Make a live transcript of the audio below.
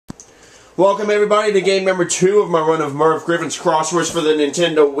Welcome everybody to game number 2 of my run of Merv Griffin's crosswords for the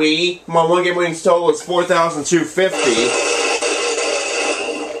Nintendo Wii. My one game winnings total is 4,250.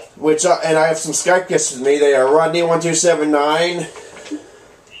 Which and I have some Skype guests with me. They are Rodney1279,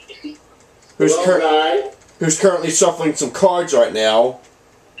 who's currently shuffling some cards right now.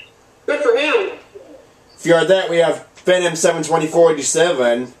 Good for him. If you heard that, we have Ben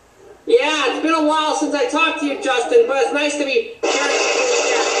M72487. Yeah, it's been a while since I talked to you, Justin, but it's nice to be here.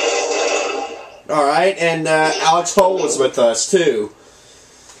 Alright, and Alex Hole is with us, too.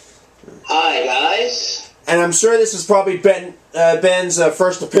 Hi, guys. And I'm sure this is probably Ben's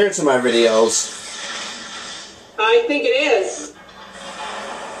first appearance in my videos. I think it is.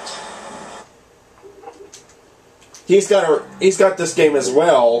 He's got this game as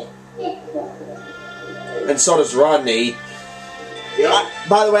well. And so does Rodney. Yep.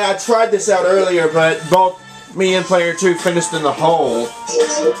 By the way, I tried this out earlier, but both me and player 2 finished in the hole.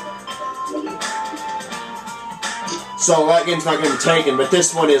 So that game's not going to be taken, but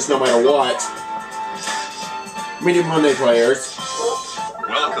this one is no matter what. Medium Monday players.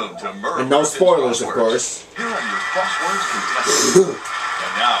 Welcome to Merv. And no spoilers, of course. Here are your crosswords contestants.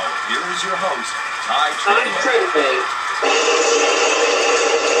 And now, here is your host, Ty Treadway.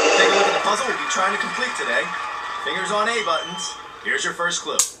 Take a look at the puzzle we'll be trying to complete today. Fingers on A buttons. Here's your first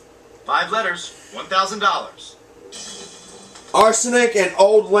clue. 5 letters, $1,000. Arsenic and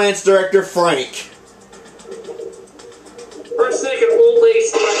Old Lance Director Frank. Arsenic and old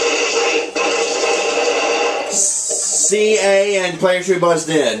lace. C.A. and player 2 buzzed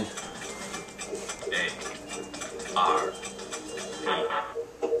in. A-R.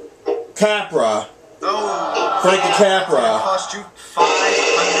 Capra. Oh, Frank the Capra. It cost you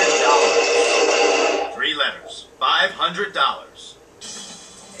 $500. 3 letters,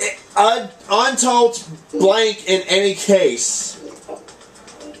 $500. Untold blank in any case.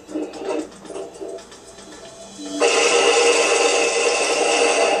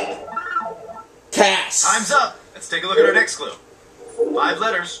 Cass. Time's up. Let's take a look at our next clue. 5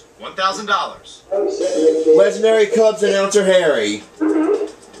 letters, $1,000. Legendary Cubs announcer Harry.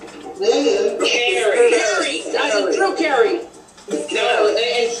 Carey. That's a Drew Carey. No,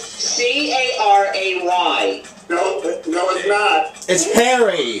 it's C-A-R-A-Y. No, it's not. It's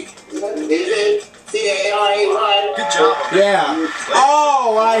Harry. Is it C-A-R-A-Y? Good job. Yeah.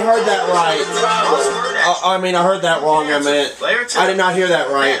 Oh, I heard that right. I heard that wrong. I meant I did not hear that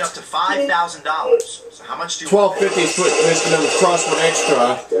right. Up to $5,000. So how much do you $12.50 is listed on the crossword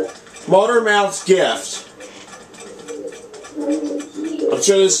extra. Motor Mouth's gift. I'm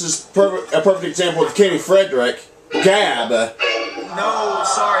sure this is a perfect example of Katie Frederick. Gab. No,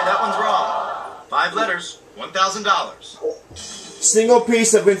 sorry, that one's wrong. 5 letters, $1,000. Single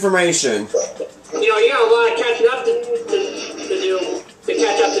piece of information. You know, you got a lot of catching up to do to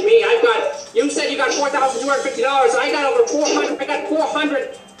catch up to me. You said you got $4,250. I got over $400. I got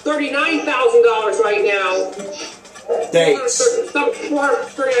 $439,000 right now. Dates.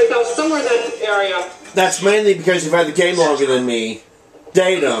 $439,000, somewhere in that area. That's mainly because you've had the game longer than me.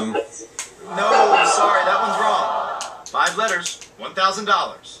 Datum. No, sorry, that one's wrong. 5 letters,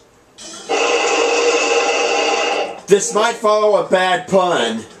 $1,000. This might follow a bad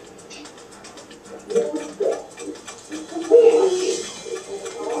pun.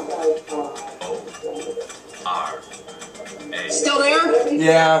 O-R-A. Still there?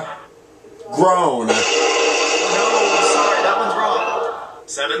 Yeah. Grown. No, sorry, that one's wrong.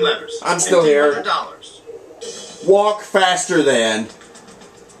 7 letters. I'm still here. $1,500. Walk faster than.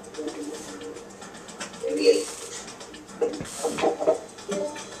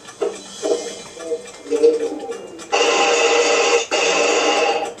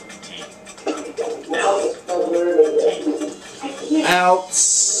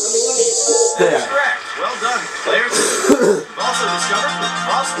 Outstep. That's correct. Well done, player 2. You've also discovered the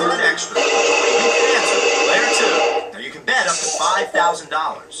crossword extra. You can answer, player 2. Now you can bet up to $5,000.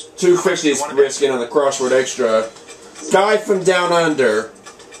 $250 is risking on the crossword extra. Guy from Down Under.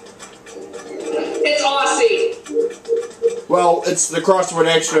 It's Aussie. Well, it's the crossword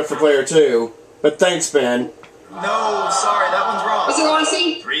extra for player 2. But thanks, Ben. No, sorry, that one's wrong. Was it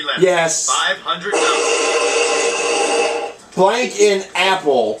Aussie? 3 letters. Yes. $500. Blank in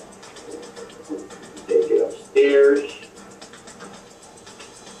apple. Take it upstairs.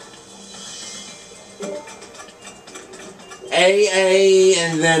 AA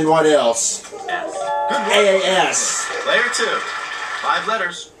and then what else? S. Good work. AAS. Player 2. 5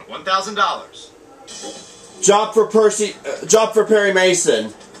 letters, $1,000. Job for Perry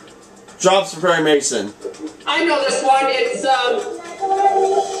Mason. Jobs for Perry Mason. I know this one. It's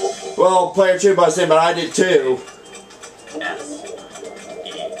Well, player 2 buzzed in, but I did too. S-E.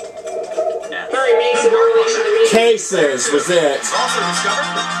 Cases was it. You've also discovered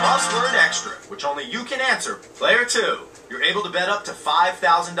the crossword extra, which only you can answer. Player 2, you're able to bet up to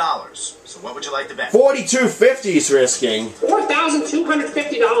 $5,000. So what would you like to bet? $42.50 is risking.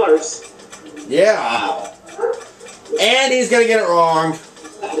 $4,250. Yeah. And he's gonna get it wrong.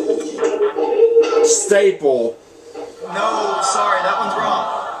 Staple. No, sorry, that one's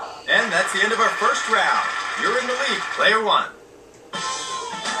wrong. And that's the end of our first round. You're in the lead, player 1.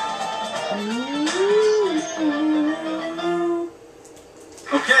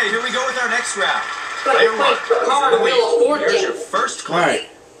 Okay, here we go with our next round. Player 1. Here's your first clue. Alright.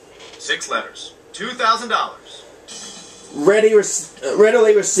 6 letters. $2,000.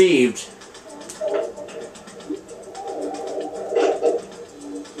 Readily received.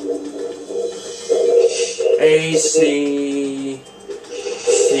 A-C...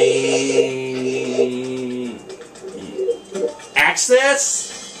 C... Access?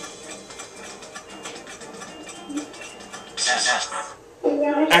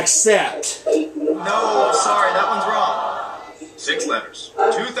 Accept. No, sorry, that one's wrong. 6 letters.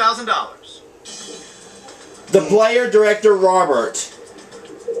 $2,000. The player director Robert.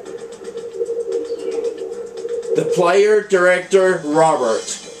 The player director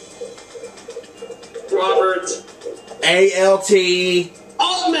Robert. Robert. A-L-T.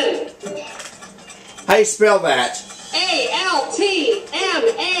 Altman. How you spell that? A-L-T-M-A-N.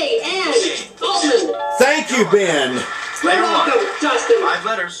 Altman. Thank you, Ben. You're welcome, Justin. 5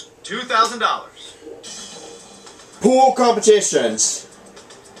 letters. $2,000. Pool competitions.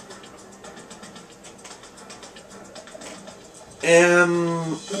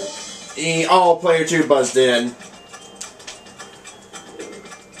 M-E. Oh, player 2 buzzed in.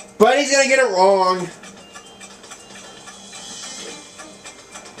 But he's gonna get it wrong.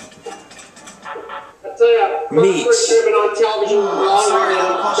 I'll tell you, Meat. first should have been on television longer Sorry, than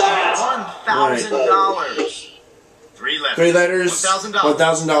that'll cost that. you $1,000. 3 letters. 3 letters. $1,000.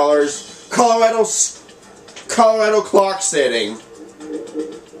 $1,000. Colorado clock setting.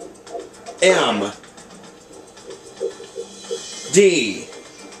 M. D.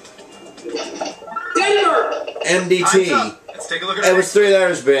 Denver. MDT. Time's up. Let's take a look at It was 3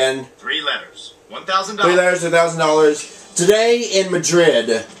 letters, Ben. 3 letters. $1,000. 3 letters, $1,000. Today in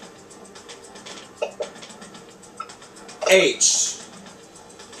Madrid. H.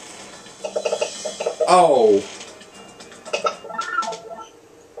 O.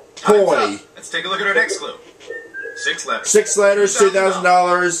 Time's Toy. up. Let's take a look at our next clue. 6 letters. 6 letters,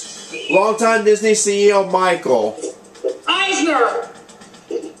 $2,000. Longtime Disney CEO Michael. Eisner.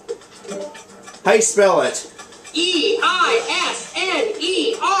 How you spell it? E-I-S-N-E-R.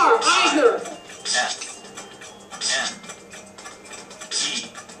 Eisner. F-N-E-R.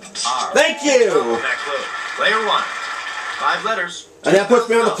 Thank you! That clue. Player 1. 5 letters. And that puts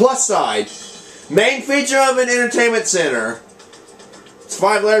me on the plus side. Main feature of an entertainment center. It's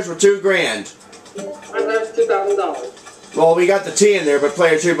 5 letters for $2,000. And that's $2,000. Well, we got the T in there, but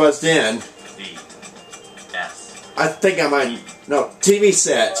player 2 buzzed in. D-S. I think I might... No, TV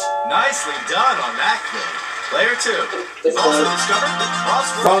set. Nicely done on that clue. Player 2. You've also discovered the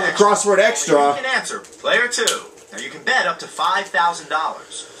crossword Found the extra. crossword extra. You can answer. Player 2. Now you can bet up to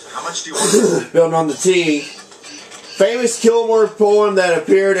 $5,000. So how much do you want? Building on the T. Famous Kilmore poem that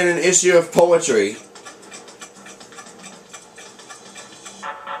appeared in an issue of poetry.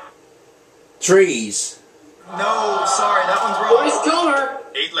 Trees. No, sorry, that one's wrong. Boris Kilmer.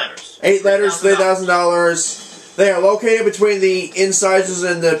 8 letters. 8 letters, $3,000. They are located between the incisors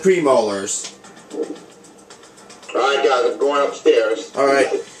and the premolars. Alright guys, I'm going upstairs.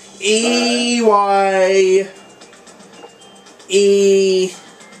 Alright. E-Y... E...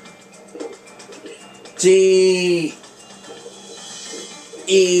 D...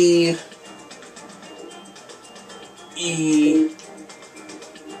 E... E...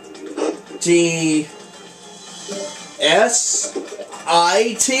 D... S...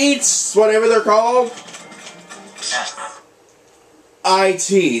 I teeth, whatever they're called. F. Eye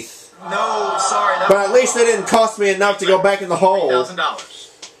teeth. No, sorry, that But at least they didn't cost me enough to go back in the hole.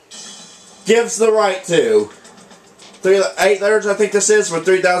 $3,000. Gives the right to. 8 letters, I think this is, for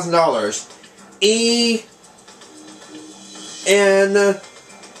 $3,000. E. N.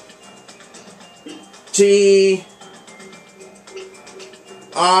 T.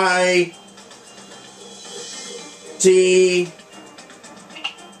 I. T.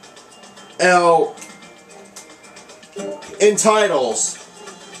 L. Entitles.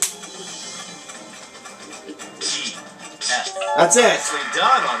 E-F. That's it. Nicely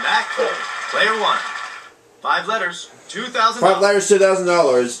done on that clue. Player 1. 5 letters, $2,000. 5 letters,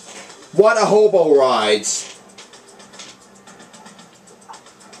 $2,000. What a hobo rides.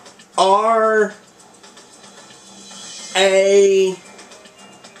 R. A,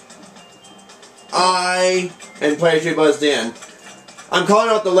 I, and player 2 buzzed in. I'm calling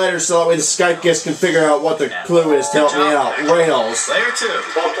out the letters so that way the Skype guest can figure out what the clue is to help me out. Rails. Player 2.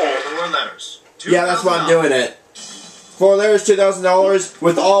 Okay. 4 letters. Yeah, that's why I'm doing it. 4 letters, $2,000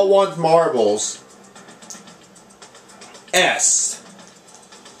 with all ones marbles. S.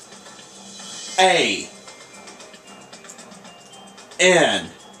 A. N.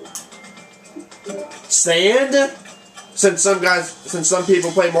 Sand? Since some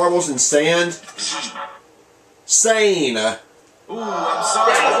people play marbles in sand. Sane. Ooh, I'm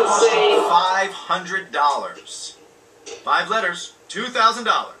sorry. That That was cost you $500. 5 letters,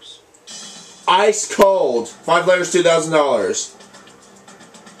 $2,000. Ice cold. 5 letters, $2,000.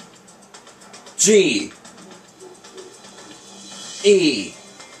 G. E.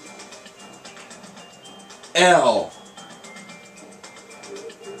 L.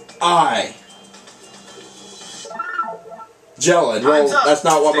 I. Gelid. Well, Time's up. that's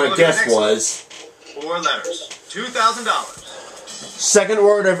not what Take a my look at guess the next one. was. 4 letters, $2,000. Second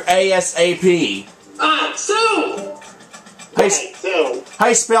word of ASAP. Soon! How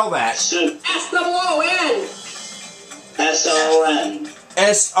you spell that? Soup. S-O-O-N! S-O-N.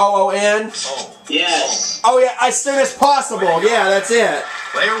 S-O-O-N? Oh. Yes. Oh yeah, as soon as possible. Yeah, that's it.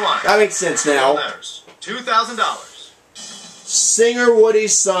 Player 1. That makes sense 4 now. letters, $2,000. Singer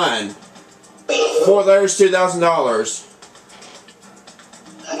Woody's son. 4 letters, $2,000.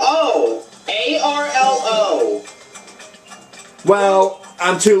 Oh. A-R-L-O. Well,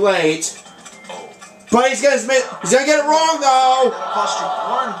 I'm too late. Oh. But he's gonna get it wrong though. That'll cost you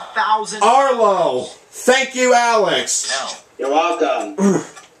 $1,000. Arlo. Thank you, Alex. L. You're welcome. Oh.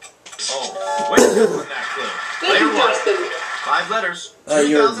 Way to go on that clue. Thank you, Player 1. Justin. 5 letters,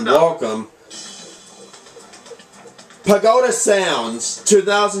 You're $2,000. welcome. Pagoda Sounds.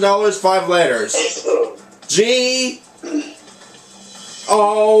 $2,000, 5 letters. G.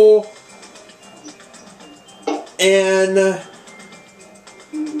 O. N.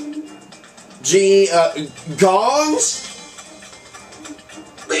 G. Gongs?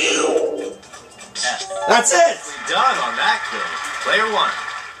 F. That's it! Done on that clue. Player 1.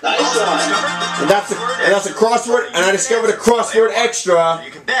 Nice Also one. discovered And that's a crossword, and I discovered a crossword extra.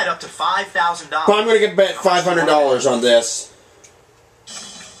 You can bet up to $5,000. But I'm gonna get bet $500 on this.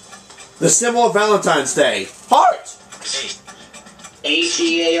 The symbol of Valentine's Day. Heart!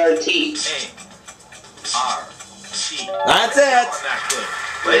 H-E-A-R-T. A-R-T. That's On it! that clue.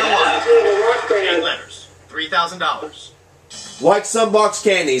 Player Yeah. 1. Little rock 8 band. letters, $3,000. Like some box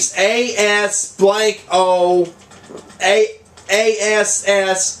candies. A-S blank O.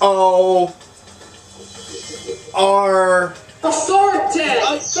 A-S-S-O. R. Assorted!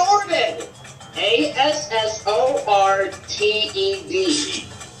 Assorted. A-S-S-O-R-T-E-D.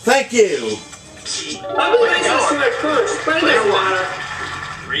 Thank you. I believe I said it first, but it Player doesn't 1. matter.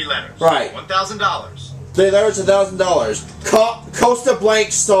 3 letters. Right. $1,000. There was $1,000. Costa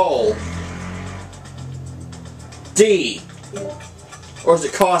Blank Soul. D. Or is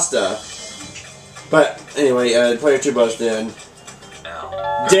it Costa? But anyway, player 2 buzzed in. L.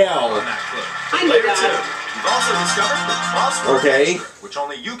 Dell. On that clue. I knew Player 2. that. You've also discovered the crossword Okay. extra, which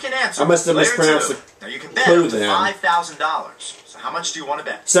only you can answer. I must have Player mispronounced 2. the Now you can bet clue up to then. $5,000. So how much do you want to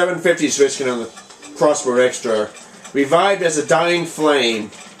bet? 750 is risking on the crossword extra. Revived as a dying flame.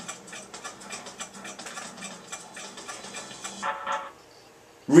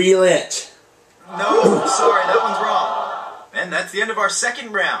 Relit. No, sorry, that one's wrong. And that's the end of our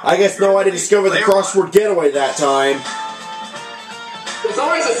second round. I guess nobody discovered the Player crossword getaway that time. There's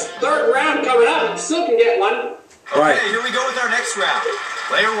always a third round coming up. Still can get one. one. Right. Okay, here we go with our next round.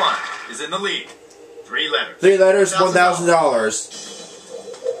 Player 1 is in the lead. 3 letters. 3 letters,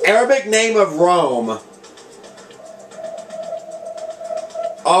 $1,000. Arabic name of Rome.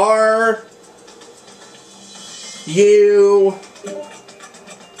 R. U.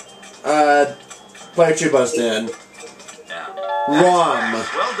 Player 2 buzzed in. Yeah. Rum.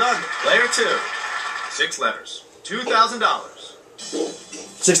 Well done. Player 2. 6 letters. $2,000.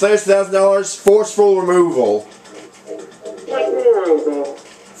 6 letters, $1,000. Forceful removal.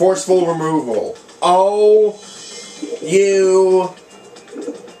 Forceful removal. O. U.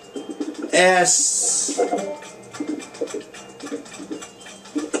 S.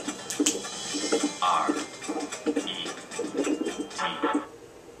 R. E. T.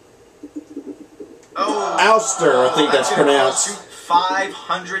 Oh. Ouster, I think that's gonna cost pronounced. you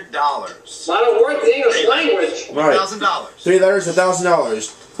 $500. A lot of words in the English language. Right. $1,000. 3 letters,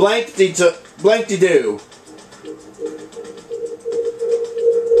 $1,000. Blank de do.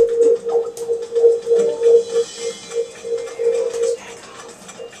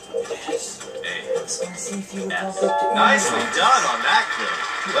 just want to see if you would F. walk up to Nicely done on that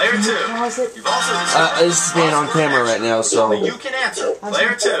clue. Player 2. You've also discovered This is being on camera right now, so only you can answer.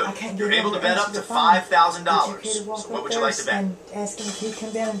 Player 2. You're able to bet up to $5,000. So what would you like to bet? And ask him if he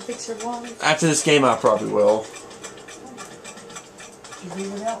come down and fix her water. after this game, I probably will. Is he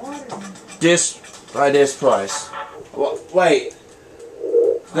without water? By this price. Well, wait.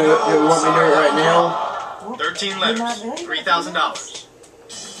 Do you want me to do it right now? 13 letters. $3,000.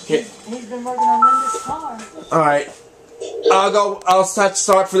 He's been working on Linda's car. Alright. I'll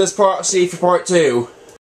start for this part, see for part 2.